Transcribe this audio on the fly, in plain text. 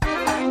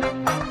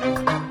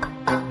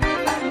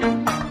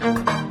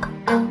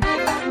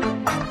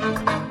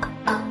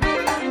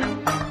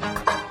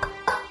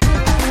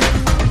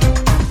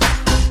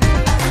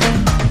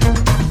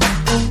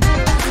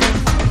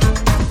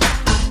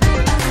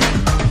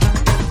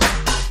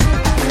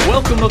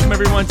welcome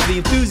everyone to The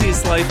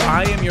Enthusiast Life.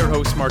 I am your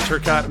host, Mark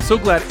Turcott. I'm so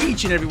glad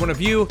each and every one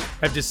of you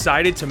have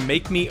decided to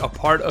make me a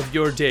part of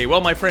your day. Well,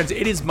 my friends,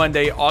 it is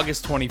Monday,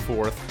 August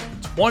 24th,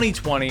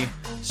 2020,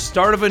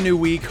 start of a new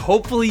week.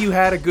 Hopefully you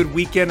had a good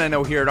weekend. I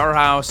know here at our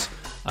house,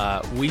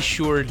 we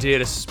sure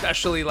did,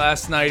 especially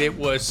last night. It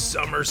was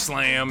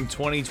SummerSlam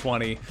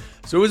 2020.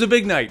 So it was a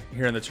big night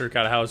here in the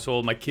Turcott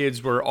household. My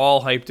kids were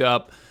all hyped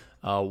up.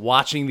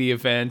 Watching the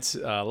event,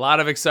 a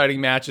lot of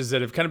exciting matches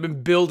that have kind of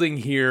been building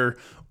here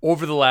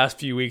over the last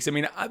few weeks. I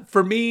mean,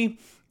 for me,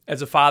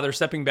 as a father,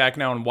 stepping back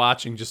now and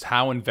watching just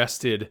how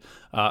invested,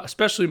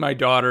 especially my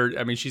daughter,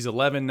 I mean, she's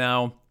 11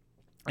 now,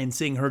 and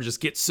seeing her just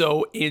get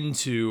so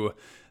into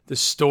the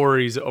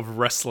stories of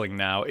wrestling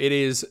now. It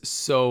is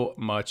so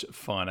much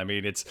fun. I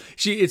mean, it's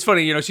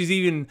funny, you know, she's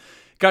even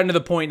gotten to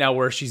the point now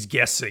where she's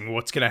guessing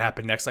what's going to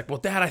happen next. Like, well,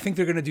 Dad, I think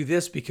they're going to do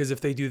this because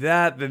if they do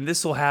that, then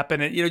this will happen.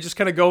 And, you know, just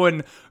kind of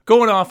going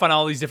off on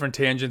all these different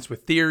tangents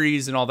with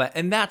theories and all that.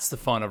 And that's the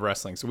fun of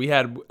wrestling. So we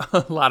had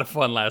a lot of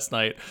fun last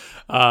night,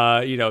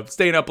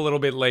 staying up a little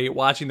bit late,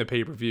 watching the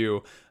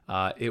pay-per-view.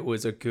 It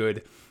was a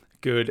good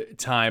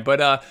time.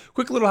 But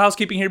quick little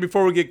housekeeping here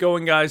before we get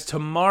going, guys.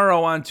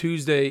 Tomorrow on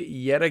Tuesday,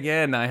 yet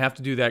again, I have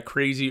to do that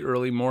crazy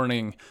early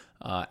morning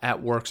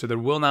at work, so there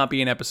will not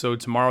be an episode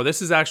tomorrow.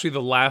 This is actually the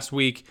last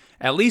week,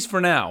 at least for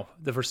now,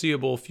 the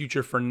foreseeable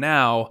future for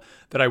now,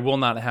 that I will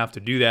not have to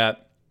do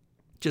that.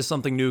 Just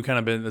something new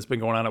that's been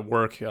going on at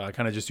work,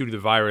 kind of just due to the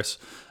virus.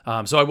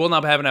 So I will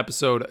not have an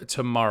episode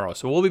tomorrow.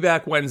 So we'll be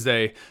back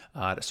Wednesday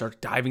to start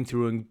diving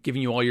through and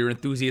giving you all your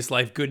enthusiast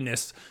life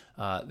goodness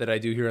that I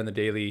do here on the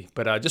daily.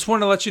 But just wanted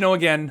to let you know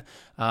again,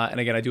 and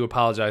again, I do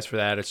apologize for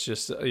that. It's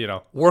just,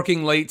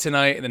 working late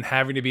tonight and then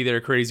having to be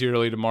there crazy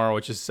early tomorrow,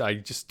 I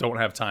just don't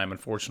have time,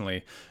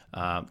 unfortunately,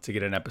 to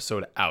get an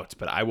episode out.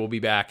 But I will be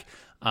back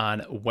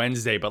on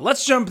Wednesday. But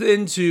let's jump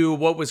into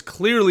what was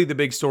clearly the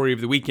big story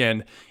of the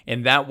weekend,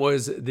 and that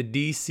was the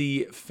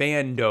DC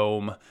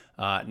Fandome.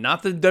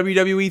 Not the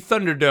WWE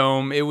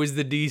Thunderdome, it was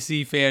the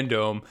DC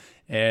Fandome.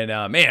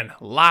 And man,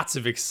 lots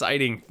of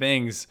exciting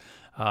things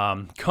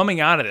coming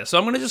out of this. So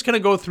I'm going to just kind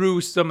of go through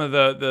some of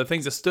the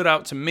things that stood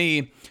out to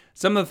me,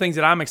 some of the things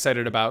that I'm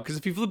excited about. Because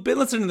if you've been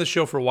listening to the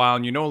show for a while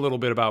and you know a little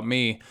bit about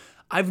me,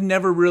 I've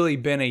never really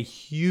been a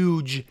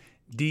huge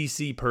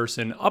DC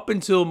person up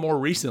until more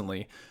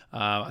recently.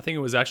 I think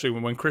it was actually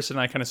when Chris and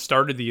I kind of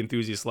started the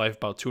Enthusiast Life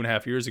about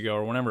 2.5 years ago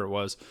or whenever it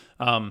was.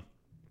 I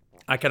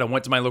kind of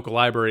went to my local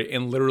library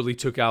and literally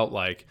took out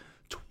like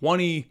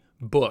 20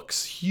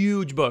 books,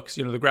 huge books,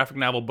 the graphic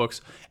novel books,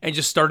 and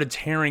just started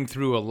tearing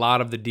through a lot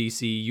of the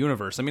DC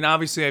universe. I mean,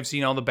 obviously I've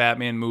seen all the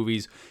Batman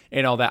movies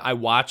and all that. I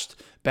watched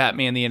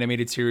Batman the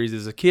animated series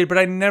as a kid, but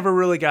I never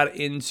really got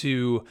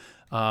into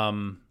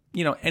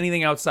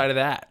anything outside of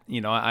that.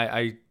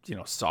 I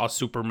saw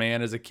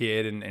Superman as a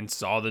kid and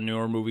saw the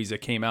newer movies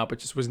that came out, but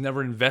just was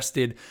never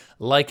invested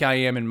like I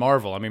am in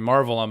Marvel. I mean,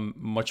 Marvel, I'm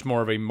much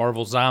more of a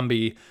Marvel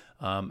zombie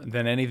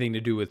than anything to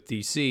do with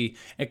DC.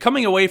 And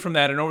coming away from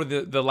that, and over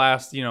the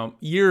last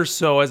year or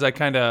so, as I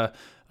kind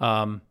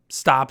of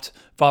stopped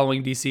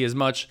following DC as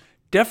much,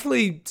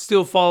 definitely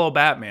still follow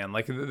Batman.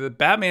 Like the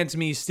Batman to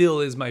me still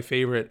is my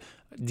favorite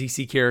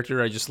DC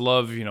character. I just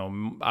love,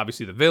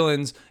 obviously the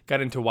villains.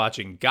 Got into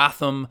watching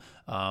Gotham,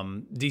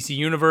 DC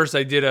Universe.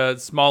 I did a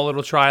small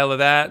little trial of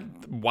that.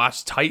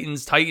 Watched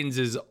Titans. Titans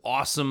is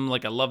awesome.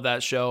 Like I love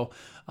that show.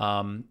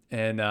 I'm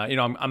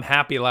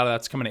happy a lot of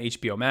that's coming to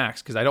HBO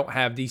Max because I don't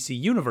have DC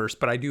Universe,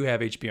 but I do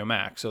have HBO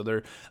Max. So there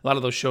are a lot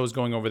of those shows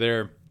going over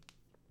there.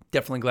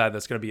 Definitely glad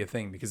that's going to be a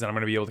thing because then I'm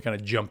going to be able to kind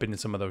of jump into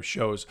some of those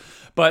shows.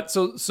 But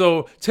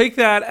so take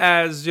that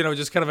as,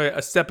 just kind of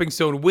a stepping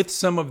stone with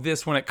some of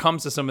this when it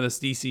comes to some of this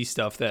DC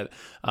stuff that,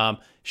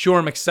 sure,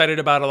 I'm excited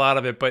about a lot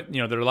of it, but,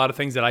 there are a lot of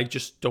things that I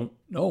just don't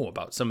know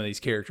about some of these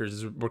characters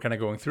as we're kind of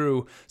going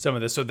through some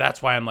of this. So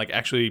that's why I'm like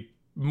actually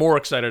more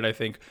excited, I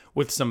think,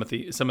 with some of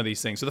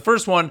these things. So the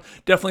first one,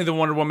 definitely the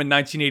Wonder Woman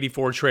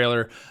 1984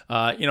 trailer.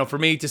 For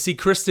me, to see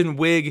Kristen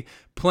Wiig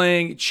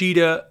playing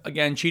Cheetah,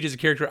 again, Cheetah's a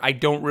character I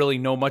don't really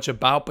know much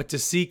about, but to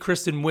see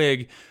Kristen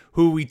Wiig,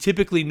 who we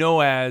typically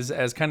know as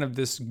kind of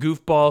this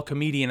goofball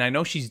comedian, I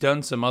know she's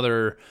done some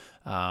other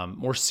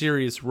more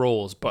serious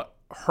roles, but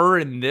her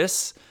in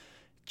this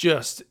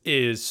just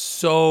is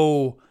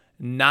so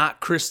not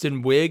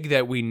Kristen Wiig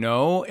that we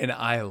know, and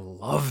I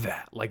love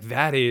that. Like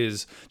that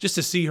is just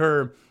to see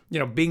her,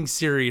 being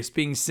serious,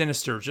 being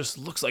sinister, just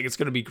looks like it's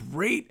going to be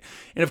great.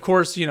 And of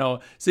course,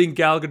 seeing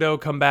Gal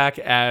Gadot come back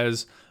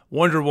as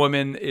Wonder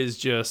Woman is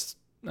just,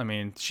 I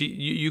mean,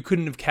 you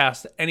couldn't have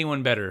cast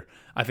anyone better,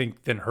 I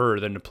think, than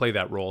to play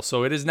that role.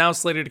 So it is now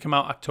slated to come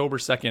out October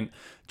 2nd,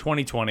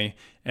 2020,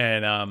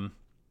 and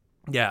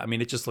yeah, I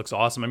mean, it just looks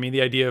awesome. I mean,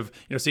 the idea of,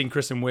 seeing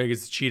Kristen Wiig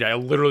as the Cheetah, I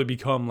literally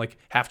become like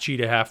half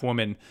Cheetah, half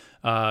woman,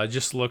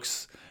 just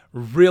looks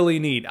really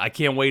neat. I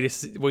can't wait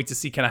to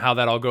see kind of how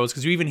that all goes.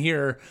 Because you even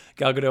hear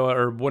Gal Gadot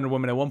or Wonder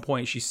Woman at one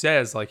point, she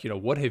says like,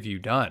 what have you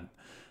done?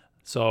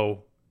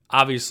 So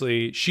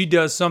obviously she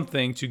does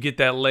something to get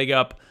that leg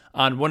up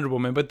on Wonder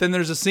Woman. But then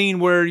there's a scene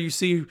where you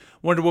see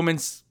Wonder Woman,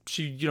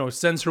 she,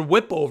 sends her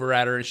whip over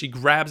at her and she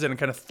grabs it and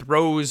kind of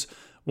throws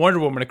Wonder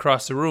Woman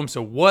across the room.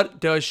 So what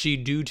does she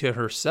do to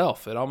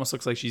herself? It almost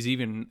looks like she's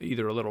even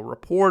either a little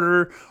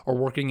reporter or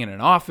working in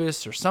an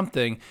office or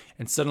something.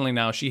 And suddenly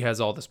now she has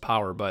all this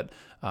power. But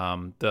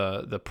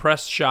the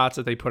press shots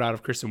that they put out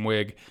of Kristen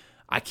Wiig,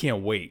 I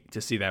can't wait to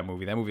see that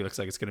movie. That movie looks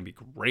like it's going to be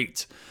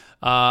great.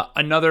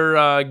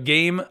 Another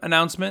game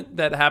announcement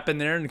that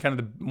happened there, and kind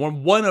of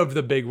one of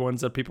the big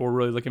ones that people were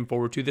really looking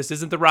forward to. This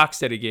isn't the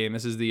Rocksteady game.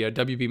 This is the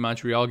WB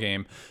Montreal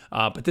game.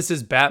 But this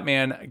is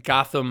Batman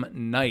Gotham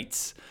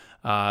Knights.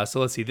 So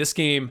let's see. This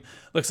game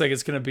looks like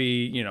it's going to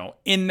be,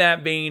 in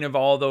that vein of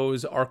all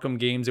those Arkham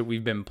games that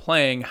we've been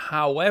playing.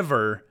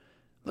 However,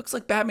 looks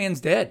like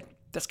Batman's dead.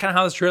 That's kind of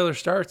how this trailer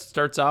starts. It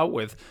starts out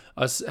with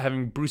us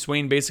having Bruce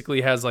Wayne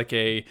basically has like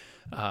a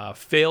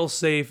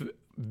fail-safe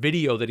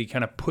video that he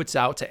kind of puts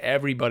out to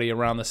everybody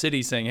around the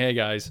city saying, hey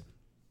guys,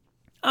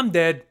 I'm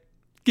dead.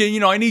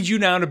 I need you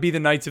now to be the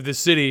knights of this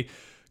city.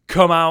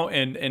 Come out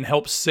and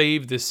help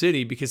save the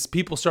city, because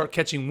people start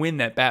catching wind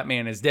that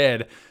Batman is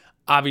dead.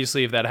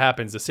 Obviously, if that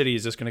happens, the city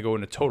is just going to go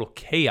into total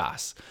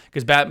chaos,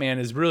 because Batman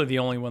is really the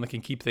only one that can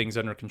keep things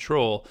under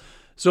control.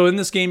 So in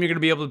this game, you're going to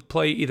be able to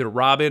play either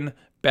Robin,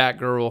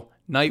 Batgirl,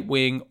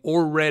 Nightwing,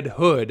 or Red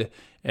Hood.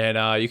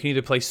 And you can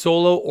either play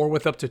solo or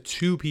with up to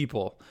 2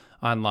 people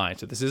online.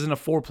 So this isn't a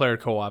 4-player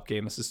co-op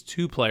game. This is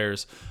 2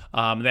 players. They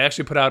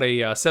actually put out a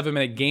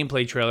 7-minute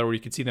gameplay trailer where you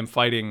can see them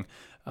fighting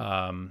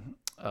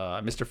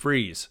Mr.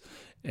 Freeze.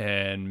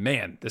 And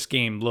man, this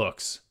game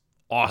looks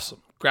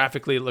awesome.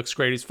 Graphically, it looks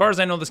great. As far as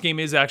I know, this game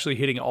is actually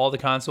hitting all the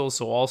consoles,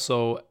 so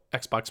also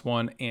Xbox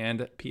One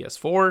and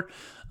PS4.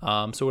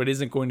 So it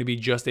isn't going to be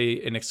just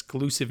an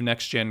exclusive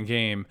next-gen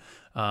game.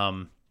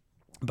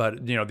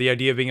 But, the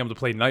idea of being able to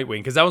play Nightwing,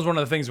 because that was one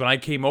of the things when I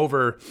came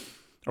over,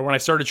 or when I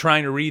started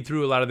trying to read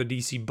through a lot of the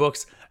DC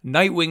books,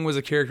 Nightwing was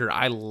a character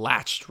I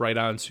latched right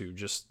onto.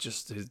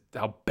 Just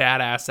how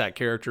badass that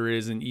character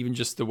is, and even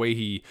just the way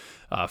he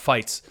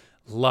fights.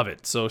 Love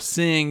it. So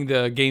seeing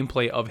the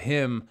gameplay of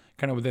him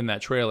kind of within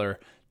that trailer,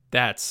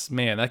 that's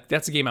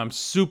a game I'm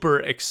super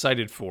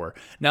excited for.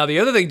 Now, the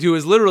other thing, too,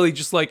 is literally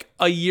just like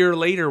a year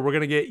later, we're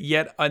going to get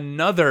yet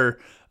another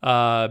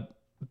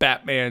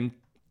Batman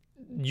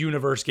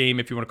universe game,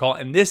 if you want to call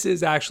it. And this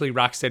is actually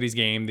Rocksteady's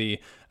game, the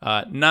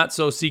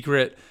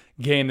not-so-secret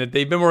game that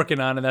they've been working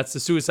on, and that's the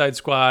Suicide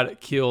Squad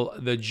Kill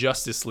the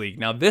Justice League.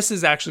 Now, this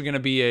is actually going to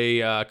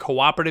be a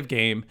cooperative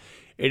game.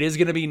 It is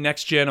going to be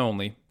next-gen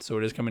only, so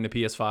it is coming to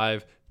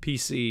PS5,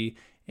 PC,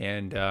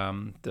 and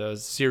the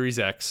Series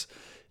X.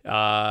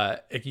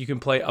 You can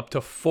play up to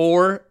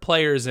 4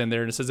 players in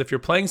there, and it says if you're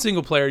playing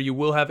single player, you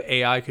will have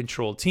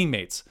AI-controlled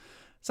teammates.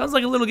 Sounds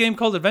like a little game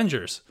called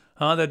Avengers,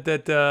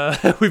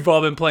 that we've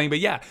all been playing. But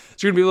yeah,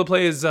 so you're going to be able to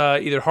play as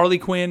either Harley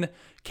Quinn,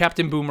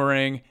 Captain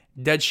Boomerang,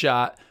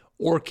 Deadshot,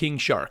 or King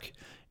Shark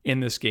in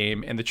this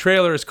game. And the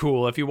trailer is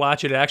cool. If you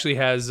watch it, it actually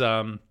has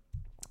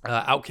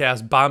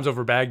Outkast Bombs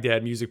Over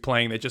Baghdad music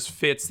playing that just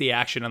fits the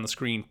action on the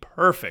screen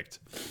perfect.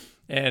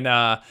 And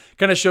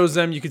kind of shows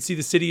them, you can see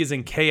the city is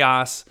in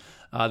chaos.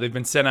 They've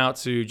been sent out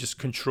to just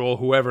control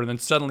whoever. And then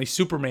suddenly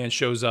Superman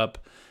shows up.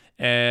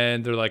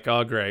 And they're like,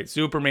 oh, great.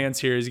 Superman's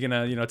here. He's going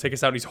to, take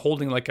us out. He's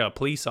holding like a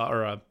police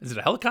is it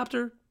a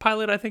helicopter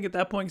pilot, I think, at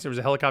that point? Because there was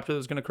a helicopter that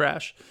was going to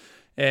crash.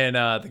 And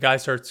the guy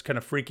starts kind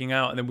of freaking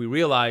out. And then we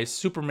realize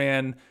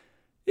Superman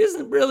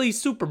isn't really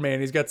Superman.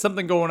 He's got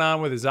something going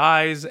on with his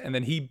eyes. And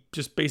then he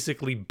just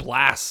basically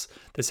blasts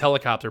this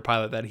helicopter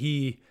pilot that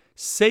he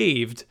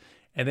saved.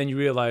 And then you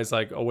realize,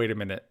 like, oh, wait a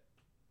minute.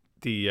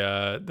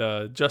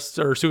 The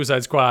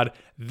Suicide Squad,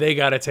 they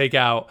got to take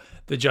out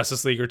the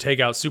Justice League or take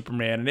out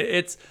Superman. And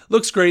it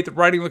looks great. The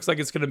writing looks like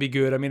it's going to be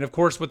good. I mean, of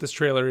course, what this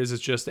trailer is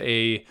just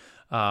a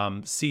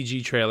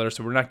CG trailer,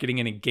 so we're not getting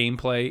any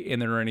gameplay in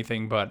there or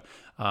anything. But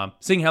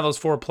seeing how those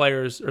 4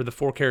 players or the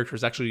 4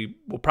 characters actually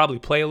will probably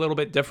play a little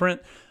bit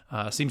different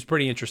seems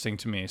pretty interesting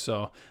to me.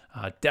 So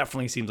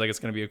definitely seems like it's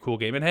going to be a cool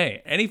game. And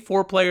hey, any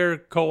 4-player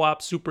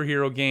co-op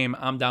superhero game,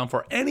 I'm down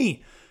for.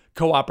 Any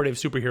cooperative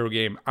superhero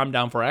game, I'm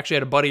down for. I actually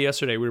had a buddy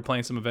yesterday. We were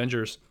playing some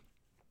Avengers,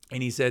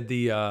 and he said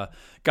the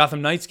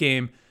Gotham Knights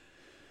game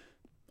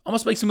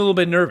almost makes him a little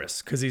bit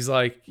nervous because he's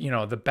like,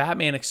 the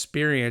Batman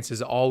experience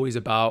is always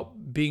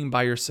about being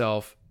by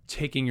yourself,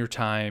 taking your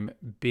time,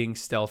 being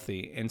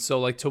stealthy. And so,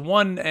 like, to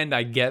one end,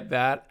 I get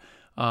that.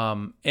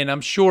 And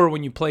I'm sure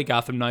when you play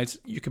Gotham Knights,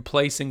 you could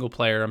play single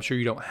player. I'm sure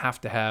you don't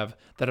have to have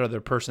that other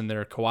person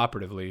there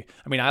cooperatively.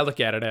 I mean, I look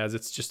at it as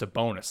it's just a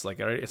bonus, like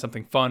it's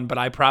something fun, but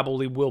I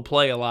probably will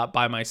play a lot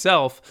by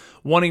myself,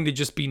 wanting to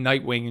just be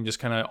Nightwing and just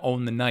kind of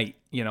own the night,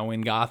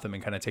 in Gotham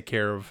and kind of take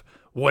care of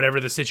whatever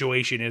the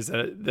situation is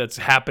that's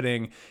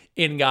happening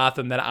in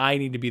Gotham, that I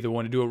need to be the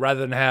one to do it rather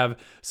than have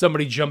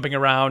somebody jumping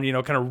around,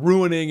 kind of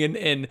ruining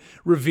and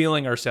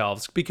revealing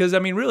ourselves. Because, I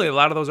mean, really, a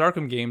lot of those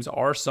Arkham games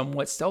are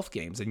somewhat stealth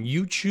games, and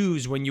you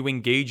choose when you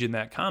engage in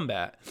that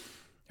combat.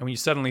 And when you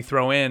suddenly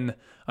throw in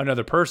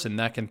another person,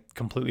 that can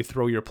completely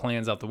throw your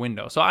plans out the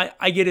window. So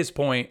I get his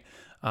point.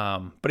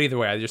 But either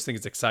way, I just think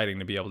it's exciting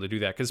to be able to do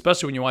that, because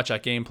especially when you watch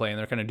that gameplay and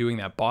they're kind of doing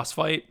that boss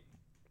fight,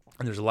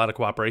 and there's a lot of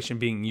cooperation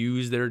being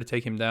used there to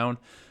take him down.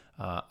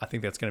 I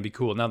think that's going to be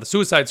cool. Now, the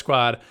Suicide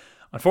Squad,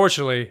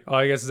 unfortunately,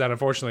 I guess it's not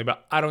unfortunately,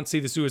 but I don't see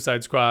the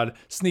Suicide Squad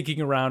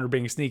sneaking around or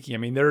being sneaky. I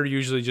mean, they're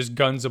usually just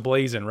guns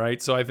a-blazing,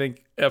 right? So I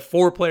think a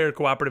 4-player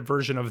cooperative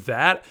version of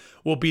that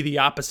will be the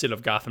opposite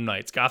of Gotham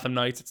Knights. Gotham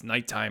Knights, it's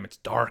nighttime, it's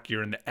dark,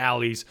 you're in the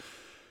alleys.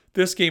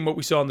 This game, what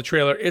we saw in the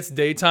trailer, it's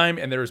daytime,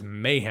 and there's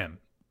mayhem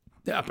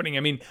happening.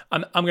 I mean,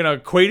 I'm going to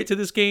equate it to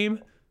this game.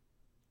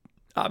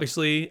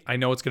 Obviously, I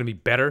know it's going to be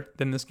better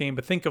than this game,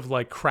 but think of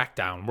like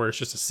Crackdown, where it's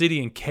just a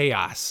city in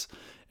chaos,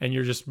 and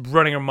you're just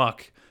running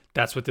amok.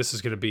 That's what this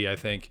is going to be, I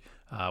think,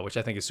 which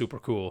I think is super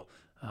cool.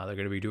 They're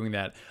going to be doing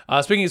that.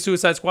 Speaking of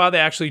Suicide Squad, they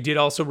actually did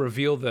also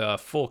reveal the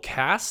full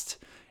cast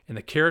and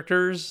the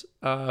characters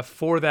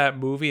for that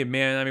movie. And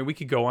man, I mean, we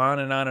could go on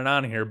and on and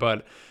on here,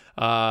 but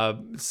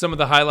some of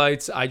the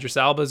highlights: Idris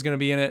Elba is going to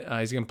be in it.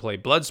 He's going to play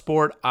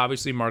Bloodsport.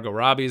 Obviously, Margot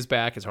Robbie is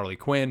back as Harley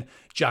Quinn.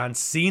 John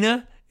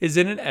Cena is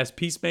in it as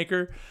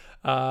Peacemaker.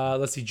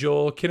 Let's see,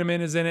 Joel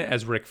Kinnaman is in it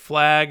as Rick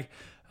Flag.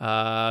 Who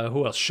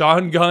else?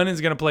 Sean Gunn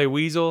is going to play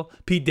Weasel.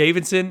 Pete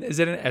Davidson is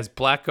in it as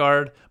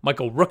Blackguard.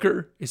 Michael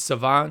Rooker is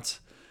Savant.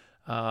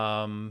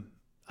 I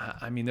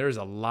mean, there's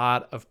a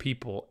lot of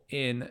people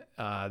in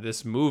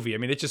this movie. I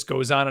mean, it just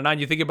goes on and on.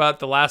 You think about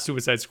the last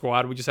Suicide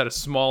Squad, we just had a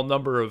small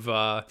number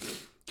of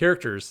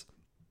characters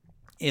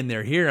in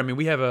there. Here, I mean,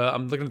 we have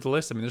I'm looking at the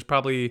list. I mean, there's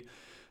probably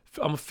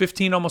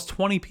 15, almost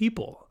 20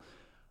 people.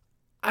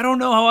 I don't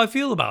know how I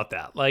feel about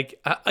that. Like,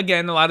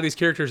 again, a lot of these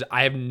characters,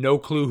 I have no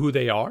clue who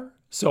they are.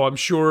 So I'm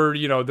sure,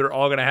 they're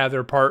all going to have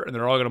their part and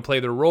they're all going to play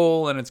their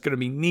role and it's going to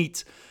be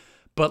neat.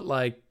 But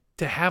like,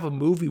 to have a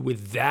movie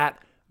with that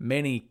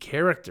many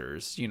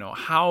characters,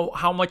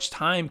 how much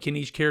time can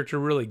each character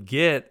really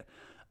get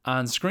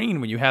on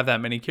screen when you have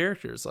that many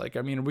characters? Like,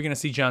 I mean, are we going to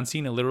see John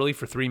Cena literally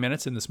for 3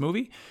 minutes in this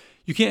movie?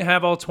 You can't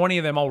have all 20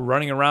 of them all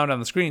running around on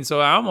the screen. So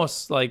I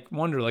almost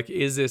wonder,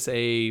 is it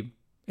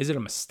a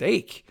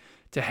mistake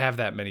to have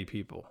that many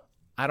people?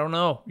 I don't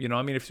know.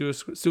 I mean, if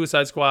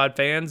Suicide Squad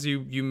fans,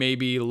 you may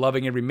be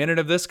loving every minute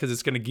of this because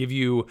it's going to give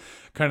you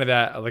kind of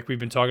that, like we've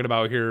been talking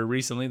about here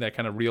recently, that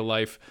kind of real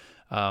life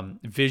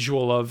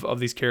visual of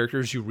these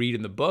characters you read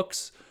in the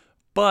books.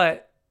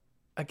 But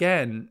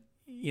again,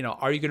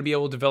 are you going to be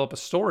able to develop a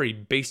story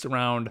based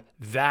around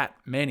that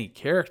many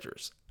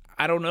characters?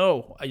 I don't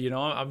know.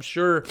 I'm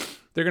sure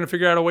they're going to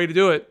figure out a way to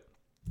do it.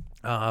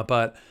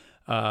 But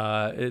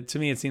to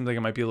me, it seems like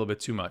it might be a little bit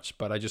too much,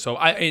 but I just hope.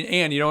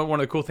 And one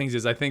of the cool things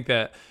is I think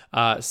that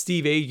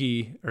Steve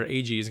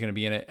Agee is going to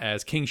be in it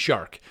as King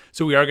Shark.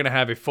 So we are going to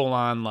have a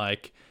full-on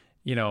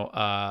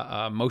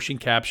motion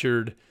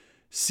captured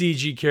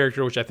CG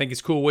character, which I think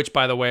is cool. Which,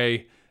 by the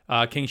way,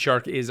 King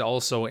Shark is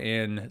also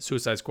in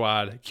Suicide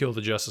Squad: Kill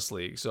the Justice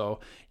League. So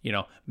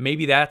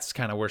maybe that's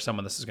kind of where some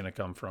of this is going to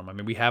come from. I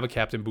mean, we have a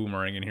Captain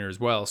Boomerang in here as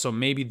well. So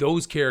maybe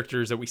those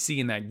characters that we see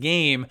in that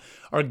game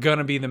are going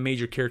to be the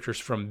major characters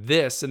from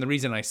this. And the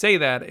reason I say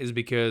that is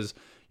because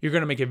you're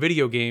going to make a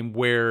video game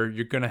where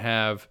you're going to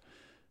have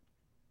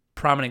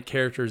prominent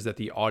characters that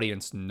the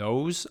audience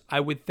knows, I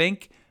would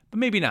think, but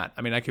maybe not.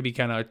 I mean, I could be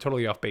kind of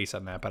totally off base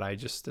on that, but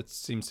it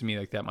seems to me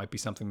like that might be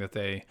something that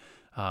they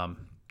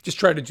just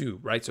try to do,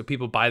 right? So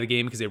people buy the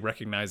game because they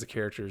recognize the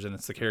characters, and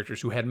it's the characters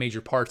who had major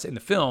parts in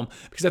the film.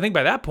 Because I think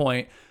by that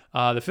point,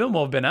 the film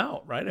will have been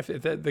out, right? If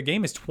the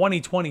game is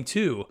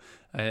 2022,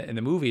 and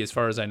the movie, as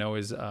far as I know,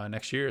 is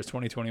next year, is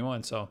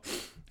 2021. So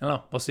I don't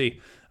know. We'll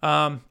see.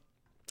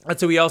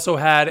 So we also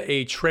had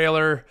a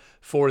trailer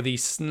for the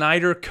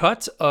Snyder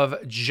Cut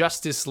of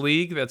Justice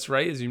League. That's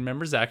right. As you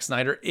remember, Zack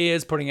Snyder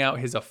is putting out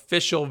his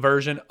official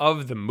version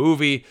of the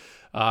movie.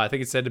 I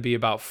think it's said to be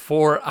about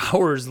 4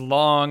 hours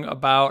long.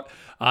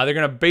 They're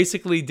going to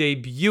basically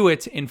debut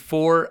it in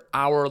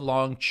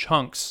 4-hour-long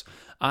chunks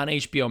on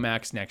HBO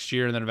Max next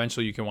year, and then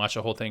eventually you can watch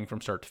the whole thing from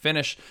start to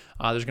finish.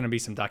 There's going to be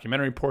some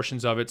documentary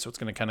portions of it, so it's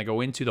going to kind of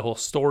go into the whole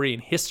story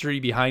and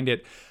history behind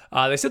it.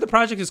 They said the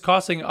project is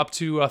costing up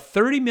to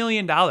 $30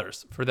 million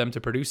for them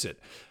to produce it,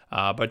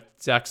 but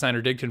Zack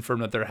Snyder did confirm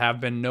that there have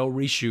been no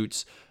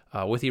reshoots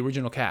with the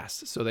original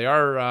cast. So they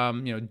are,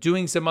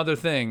 doing some other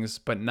things,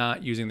 but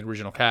not using the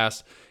original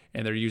cast.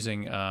 And they're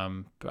using,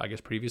 I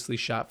guess, previously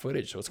shot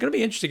footage. So it's going to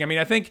be interesting. I mean,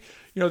 I think,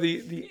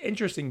 the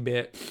interesting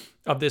bit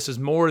of this is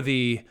more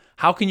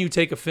how can you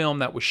take a film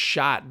that was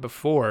shot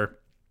before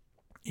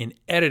and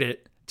edit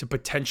it to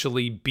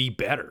potentially be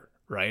better,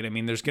 right? I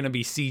mean, there's going to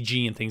be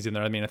CG and things in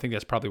there. I mean, I think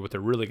that's probably what they're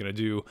really going to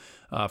do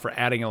for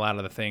adding a lot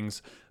of the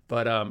things,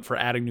 but for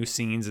adding new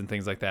scenes and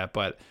things like that.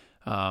 But,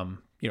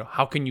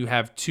 how can you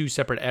have two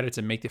separate edits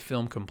and make the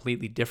film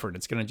completely different?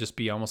 It's going to just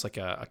be almost like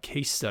a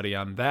case study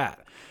on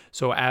that.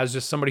 So as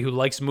just somebody who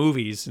likes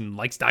movies and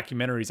likes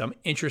documentaries, I'm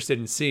interested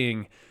in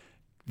seeing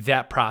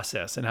that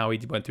process and how he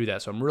went through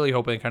that. So I'm really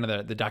hoping kind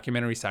of the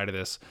documentary side of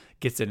this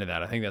gets into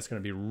that. I think that's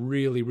going to be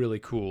really, really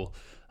cool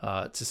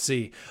to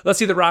see. Let's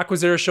see. The Rock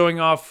was there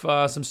showing off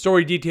some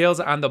story details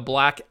on the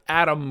Black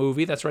Adam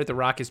movie. That's right. The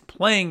Rock is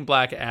playing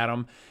Black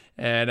Adam.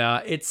 And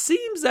it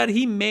seems that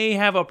he may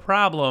have a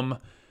problem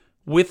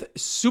with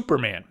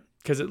Superman,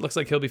 because it looks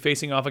like he'll be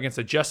facing off against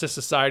the Justice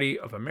Society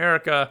of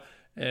America.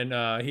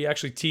 And he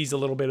actually teased a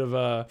little bit of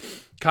a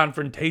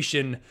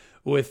confrontation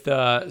with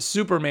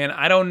Superman.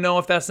 I don't know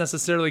if that's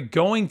necessarily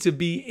going to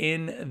be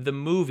in the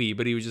movie,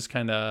 but he was just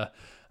kind of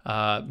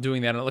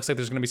doing that. And it looks like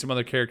there's going to be some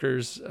other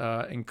characters,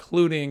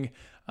 including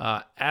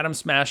Atom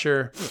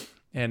Smasher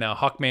and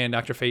Hawkman,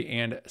 Dr. Fate,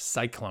 and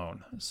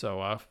Cyclone.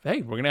 So,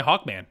 hey, we're going to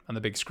have Hawkman on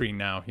the big screen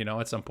now,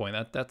 at some point.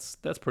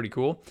 That's pretty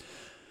cool.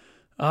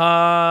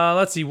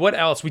 Let's see, what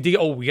else? We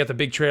got the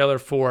big trailer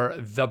for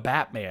The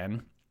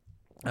Batman.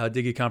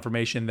 Did get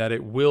confirmation that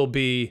it will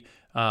be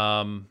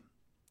the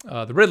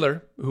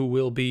Riddler who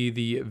will be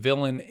the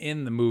villain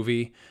in the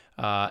movie.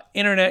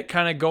 Internet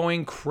kind of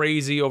going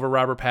crazy over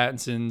Robert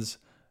Pattinson's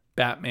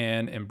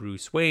Batman and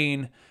Bruce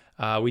Wayne.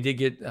 We did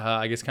get,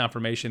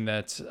 confirmation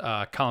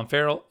that Colin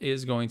Farrell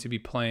is going to be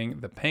playing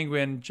the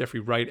Penguin,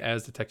 Jeffrey Wright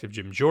as Detective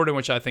Jim Jordan,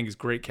 which I think is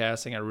great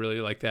casting. I really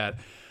like that.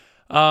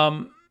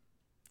 A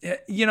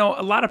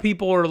lot of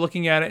people are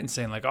looking at it and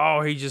saying like,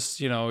 oh, he just,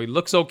 he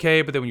looks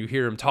okay. But then when you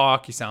hear him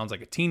talk, he sounds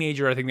like a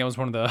teenager. I think that was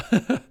one of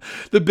the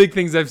the big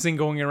things I've seen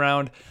going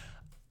around.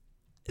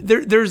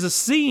 There's a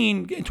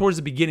scene towards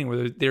the beginning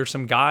where there's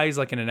some guys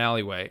like in an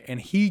alleyway,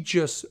 and he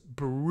just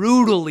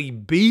brutally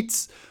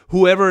beats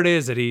whoever it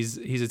is that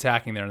he's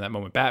attacking there in that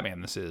moment.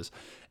 Batman, this is.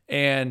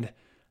 And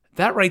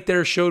that right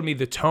there showed me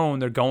the tone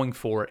they're going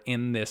for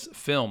in this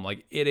film.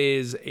 Like, it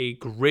is a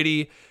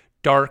gritty,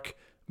 dark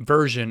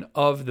version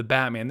of the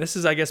Batman. This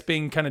is, I guess,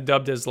 being kind of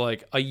dubbed as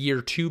like a year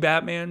 2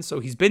 Batman. So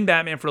he's been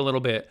Batman for a little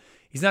bit.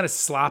 He's not as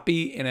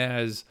sloppy and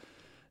as,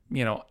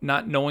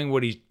 not knowing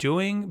what he's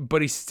doing,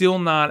 but he's still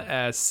not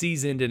as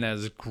seasoned and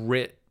as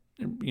grit,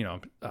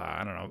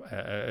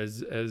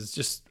 as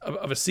just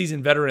of a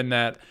seasoned veteran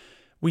that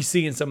we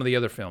see in some of the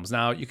other films.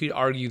 Now, you could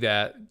argue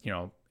that,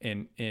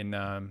 in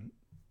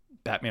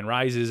Batman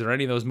Rises or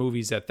any of those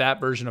movies, that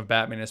version of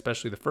Batman,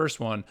 especially the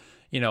first one,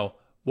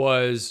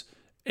 was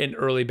an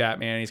early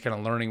Batman. He's kind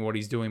of learning what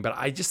he's doing, but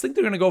I just think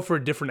they're going to go for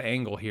a different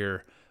angle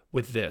here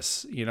with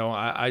this.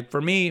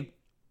 For me,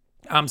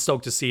 I'm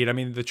stoked to see it. I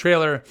mean, the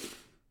trailer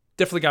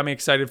definitely got me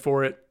excited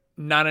for it.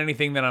 Not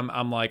anything that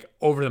I'm like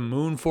over the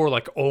moon for,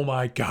 like, oh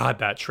my God,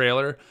 that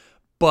trailer.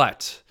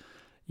 But,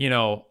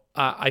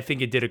 I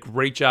think it did a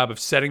great job of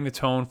setting the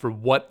tone for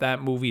what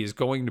that movie is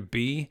going to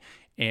be.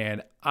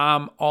 And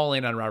I'm all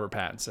in on Robert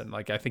Pattinson.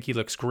 Like, I think he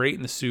looks great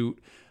in the suit.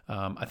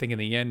 I think in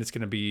the end, it's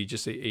going to be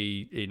just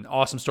an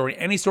awesome story.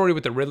 Any story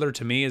with the Riddler,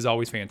 to me, is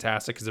always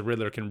fantastic, because the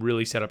Riddler can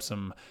really set up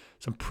some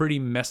pretty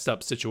messed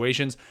up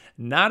situations.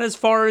 Not as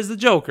far as the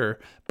Joker,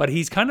 but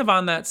he's kind of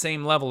on that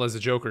same level as the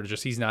Joker,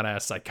 just he's not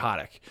as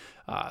psychotic.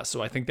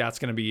 So I think that's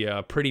going to be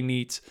pretty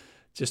neat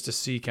just to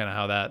see kind of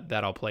how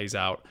that all plays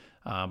out.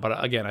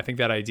 But again, I think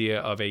that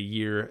idea of a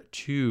year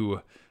 2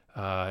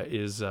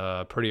 is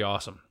pretty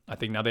awesome. I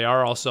think now they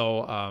are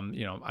also,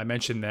 I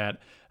mentioned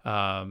that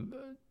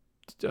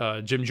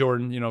Jim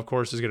Jordan, of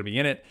course, is going to be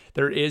in it.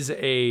 There is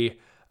a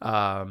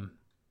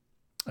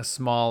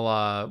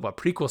small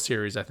prequel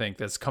series, I think,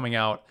 that's coming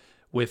out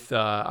with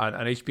on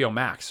HBO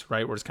Max,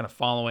 right, where it's kind of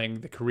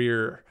following the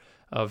career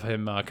of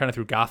him kind of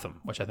through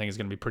Gotham, which I think is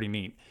going to be pretty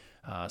neat.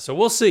 So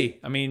we'll see.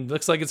 I mean,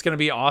 looks like it's going to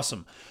be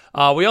awesome.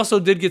 We also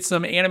did get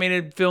some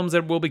animated films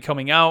that will be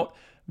coming out.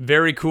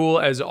 Very cool,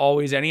 as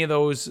always. Any of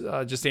those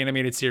just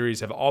animated series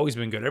have always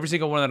been good. Every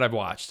single one that I've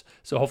watched.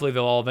 So hopefully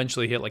they'll all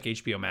eventually hit like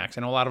HBO Max.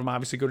 I know a lot of them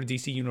obviously go to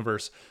DC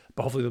Universe,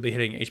 but hopefully they'll be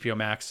hitting HBO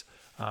Max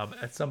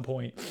at some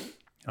point.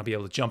 I'll be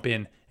able to jump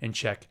in and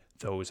check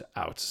those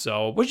out.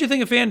 So what did you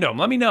think of Fandome?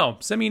 Let me know.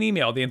 Send me an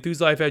email,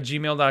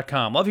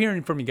 theenthuselife@gmail.com. Love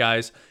hearing from you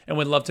guys, and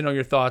would love to know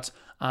your thoughts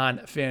on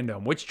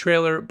Fandome. Which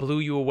trailer blew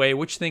you away?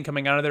 Which thing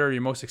coming out of there are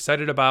you most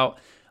excited about?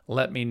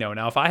 Let me know.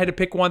 Now, if I had to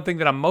pick one thing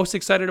that I'm most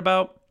excited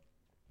about,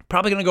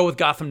 probably going to go with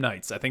Gotham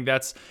Knights. I think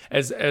that's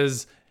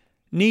as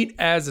neat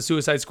as the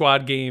Suicide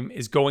Squad game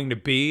is going to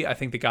be. I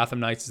think the Gotham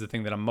Knights is the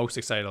thing that I'm most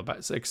excited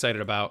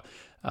about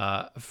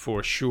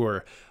for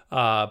sure.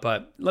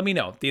 But let me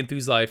know.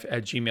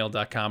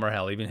 theenthuselife@gmail.com, or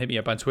hell, even hit me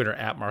up on Twitter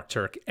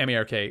 @MarkTurk,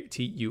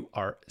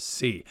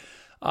 MarkTurc.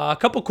 A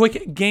couple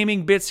quick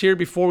gaming bits here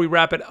before we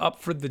wrap it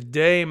up for the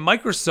day.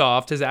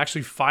 Microsoft has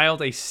actually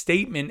filed a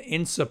statement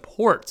in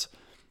support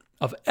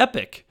of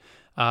Epic,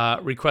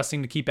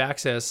 requesting to keep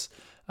access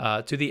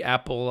to the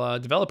Apple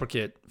developer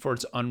kit for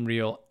its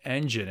Unreal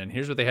Engine. And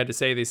here's what they had to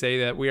say. They say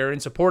that we are in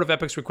support of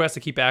Epic's request to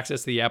keep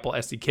access to the Apple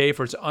SDK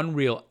for its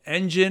Unreal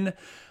Engine.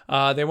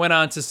 They went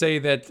on to say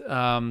that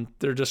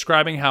they're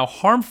describing how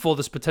harmful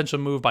this potential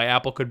move by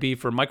Apple could be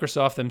for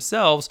Microsoft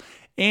themselves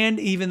and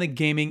even the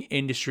gaming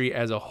industry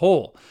as a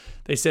whole.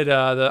 They said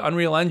the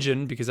Unreal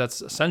Engine, because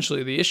that's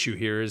essentially the issue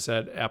here, is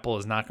that Apple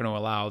is not going to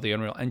allow the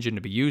Unreal Engine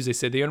to be used. They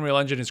said the Unreal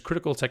Engine is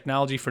critical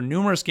technology for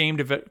numerous game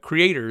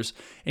creators,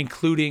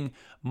 including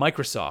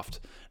Microsoft.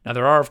 Now,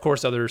 there are, of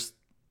course, other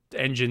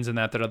engines and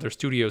that other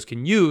studios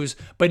can use,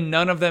 but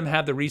none of them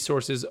have the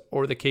resources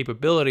or the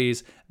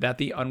capabilities that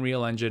the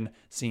Unreal Engine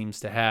seems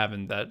to have,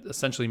 and that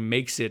essentially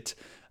makes it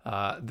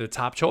the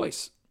top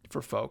choice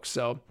for folks.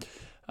 So,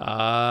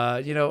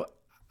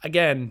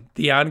 again,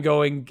 the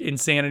ongoing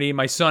insanity.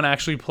 My son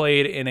actually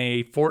played in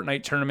a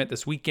Fortnite tournament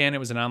this weekend. It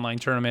was an online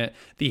tournament,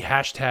 the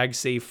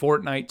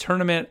 #SaveFortnite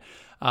tournament.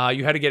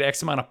 You had to get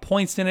X amount of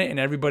points in it, and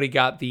everybody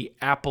got the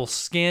Apple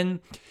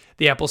skin.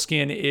 The Apple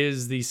skin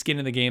is the skin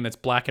in the game that's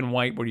black and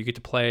white, where you get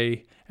to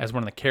play as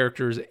one of the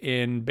characters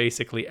in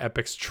basically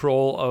Epic's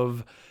Troll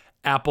of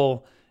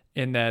Apple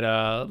in that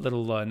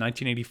little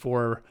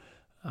 1984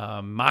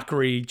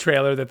 mockery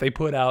trailer that they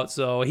put out.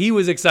 So he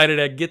was excited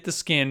to get the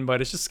skin,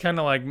 but it's just kind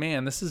of like,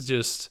 man, this is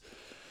just,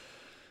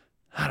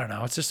 I don't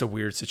know. It's just a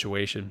weird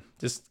situation.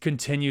 Just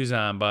continues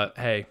on. But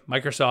hey,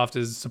 Microsoft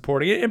is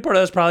supporting it. And part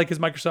of that's probably because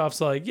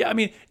Microsoft's like, yeah, I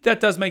mean, that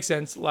does make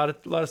sense. A lot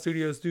of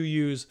studios do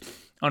use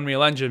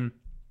Unreal Engine.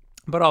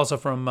 But also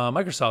from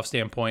Microsoft's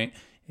standpoint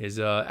is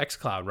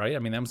xCloud, right? I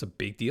mean, that was a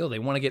big deal. They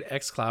want to get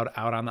xCloud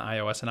out on the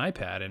iOS and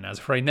iPad. And as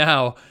of right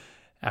now,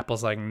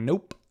 Apple's like,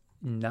 nope,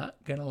 not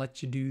going to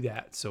let you do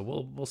that. So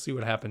we'll see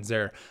what happens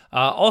there.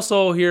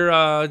 Also here,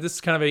 this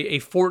is kind of a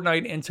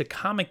Fortnite into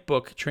comic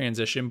book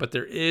transition, but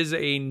there is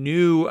a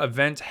new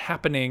event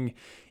happening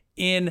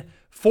in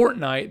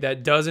Fortnite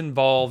that does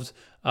involve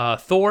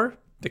Thor,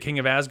 the King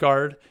of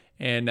Asgard,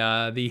 and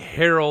the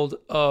Herald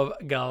of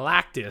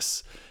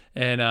Galactus.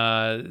 And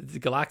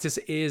Galactus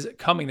is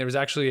coming. There was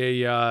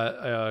actually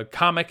a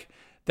comic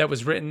that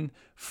was written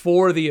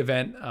for the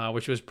event,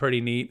 which was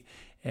pretty neat.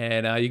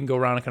 And you can go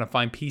around and kind of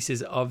find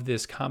pieces of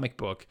this comic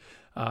book.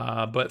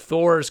 But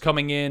Thor is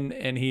coming in,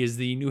 and he is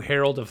the new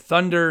Herald of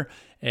Thunder.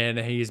 And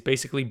he is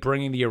basically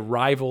bringing the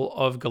arrival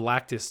of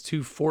Galactus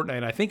to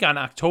Fortnite. I think on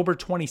October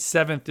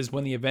 27th is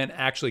when the event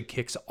actually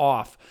kicks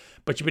off.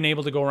 But you've been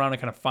able to go around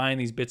and kind of find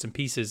these bits and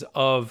pieces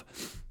of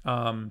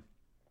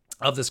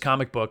this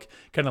comic book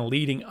kind of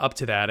leading up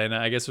to that. And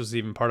I guess it was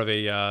even part of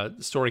a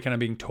story kind of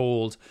being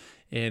told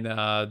in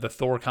the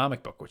Thor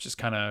comic book, which is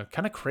kind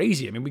of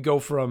crazy. I mean, we go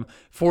from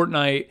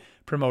Fortnite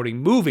promoting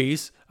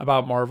movies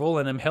about Marvel,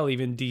 and then hell,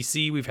 even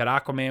DC. We've had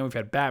Aquaman, we've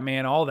had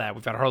Batman, all that.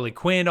 We've had Harley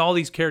Quinn, all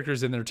these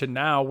characters in there, to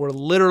now we're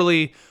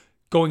literally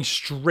going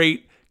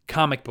straight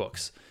comic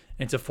books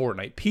into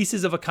Fortnite.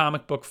 Pieces of a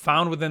comic book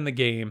found within the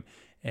game,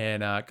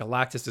 and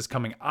Galactus is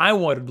coming. I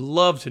would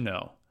love to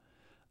know.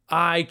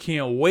 I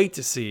can't wait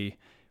to see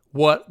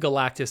what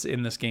Galactus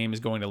in this game is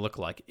going to look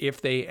like if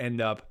they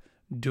end up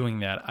doing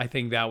that. I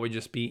think that would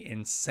just be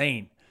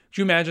insane. Could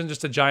you imagine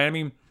just a giant? I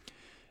mean,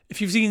 if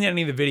you've seen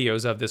any of the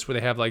videos of this where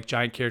they have like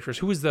giant characters,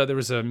 there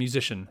was a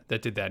musician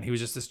that did that, and he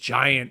was just this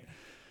giant,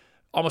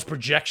 almost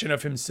projection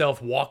of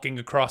himself walking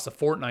across the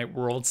Fortnite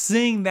world.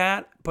 Seeing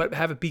that, but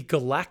have it be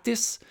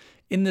Galactus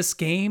in this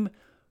game,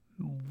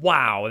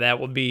 wow, that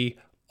would be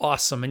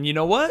awesome. And you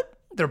know what?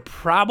 They're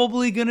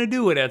probably going to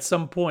do it at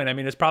some point. I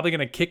mean, it's probably going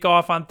to kick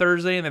off on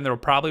Thursday, and then there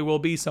probably will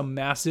be some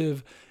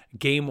massive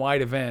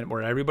game-wide event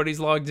where everybody's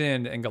logged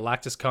in and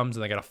Galactus comes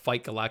and they got to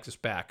fight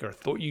Galactus back. Or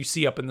you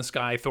see up in the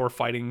sky Thor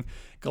fighting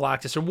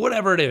Galactus or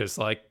whatever it is.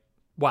 Like,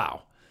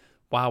 wow.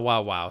 Wow,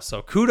 wow, wow.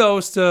 So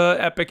kudos to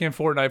Epic and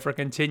Fortnite for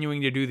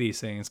continuing to do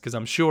these things, because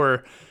I'm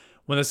sure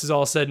when this is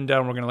all said and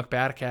done, we're going to look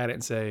back at it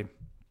and say,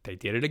 they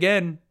did it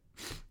again.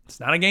 It's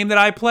not a game that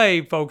I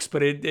play, folks,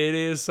 but it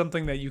is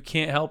something that you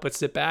can't help but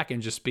sit back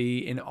and just be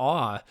in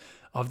awe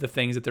of the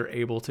things that they're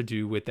able to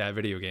do with that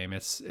video game.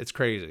 It's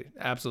crazy.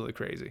 Absolutely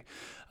crazy.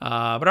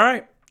 But all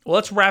right, well,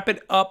 let's wrap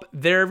it up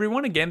there,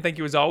 everyone. Again, thank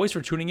you as always for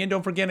tuning in.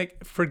 Don't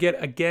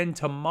forget again,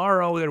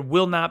 tomorrow there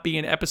will not be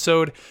an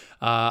episode.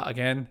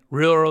 Again,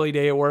 real early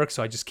day at work,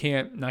 so I just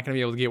not going to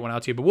be able to get one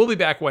out to you. But we'll be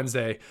back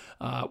Wednesday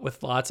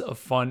with lots of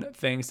fun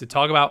things to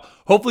talk about.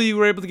 Hopefully you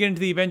were able to get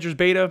into the Avengers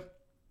beta.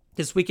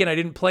 This weekend, I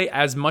didn't play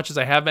as much as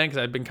I have been because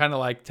I've been kind of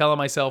like telling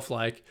myself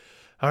like,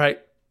 all right,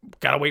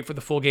 got to wait for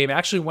the full game. I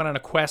actually went on a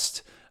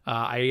quest.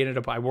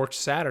 I worked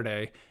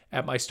Saturday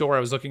at my store. I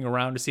was looking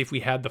around to see if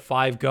we had the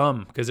 5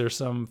 gum, because there's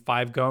some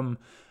 5 gum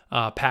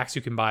packs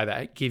you can buy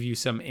that give you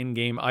some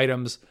in-game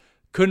items.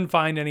 Couldn't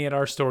find any at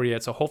our store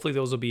yet, so hopefully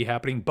those will be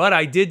happening. But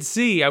I did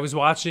see, I was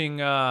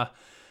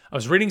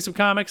reading some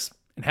comics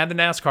and had the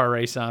NASCAR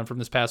race on from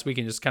this past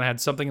weekend. Just kind of had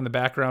something in the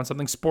background,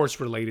 something sports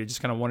related.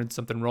 Just kind of wanted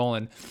something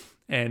rolling.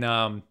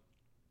 And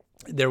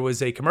there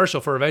was a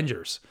commercial for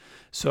Avengers.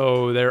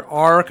 So there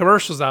are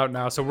commercials out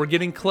now. So we're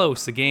getting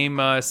close. The game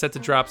is set to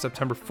drop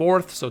September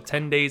 4th. So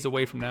 10 days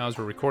away from now as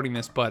we're recording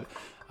this. But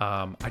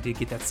I did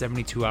get that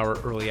 72-hour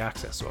early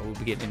access. So I will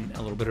be getting in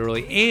a little bit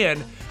early.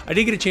 And I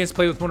did get a chance to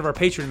play with one of our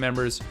Patreon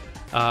members,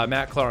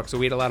 Matt Clark. So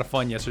we had a lot of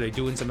fun yesterday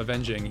doing some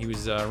avenging. He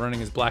was running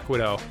his Black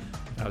Widow.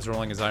 I was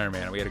rolling his Iron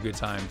Man. We had a good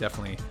time.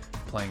 Definitely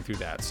playing through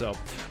that. So,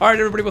 all right,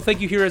 everybody. Well,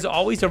 thank you here as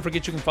always. Don't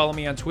forget you can follow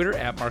me on Twitter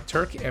at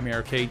MarkTurk,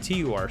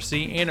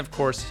 MarkTurc. And of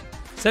course,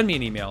 send me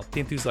an email,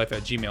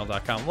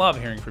 theenthuselife@gmail.com. Love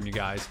hearing from you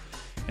guys.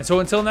 And so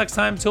until next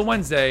time, till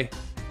Wednesday,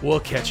 we'll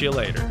catch you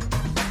later.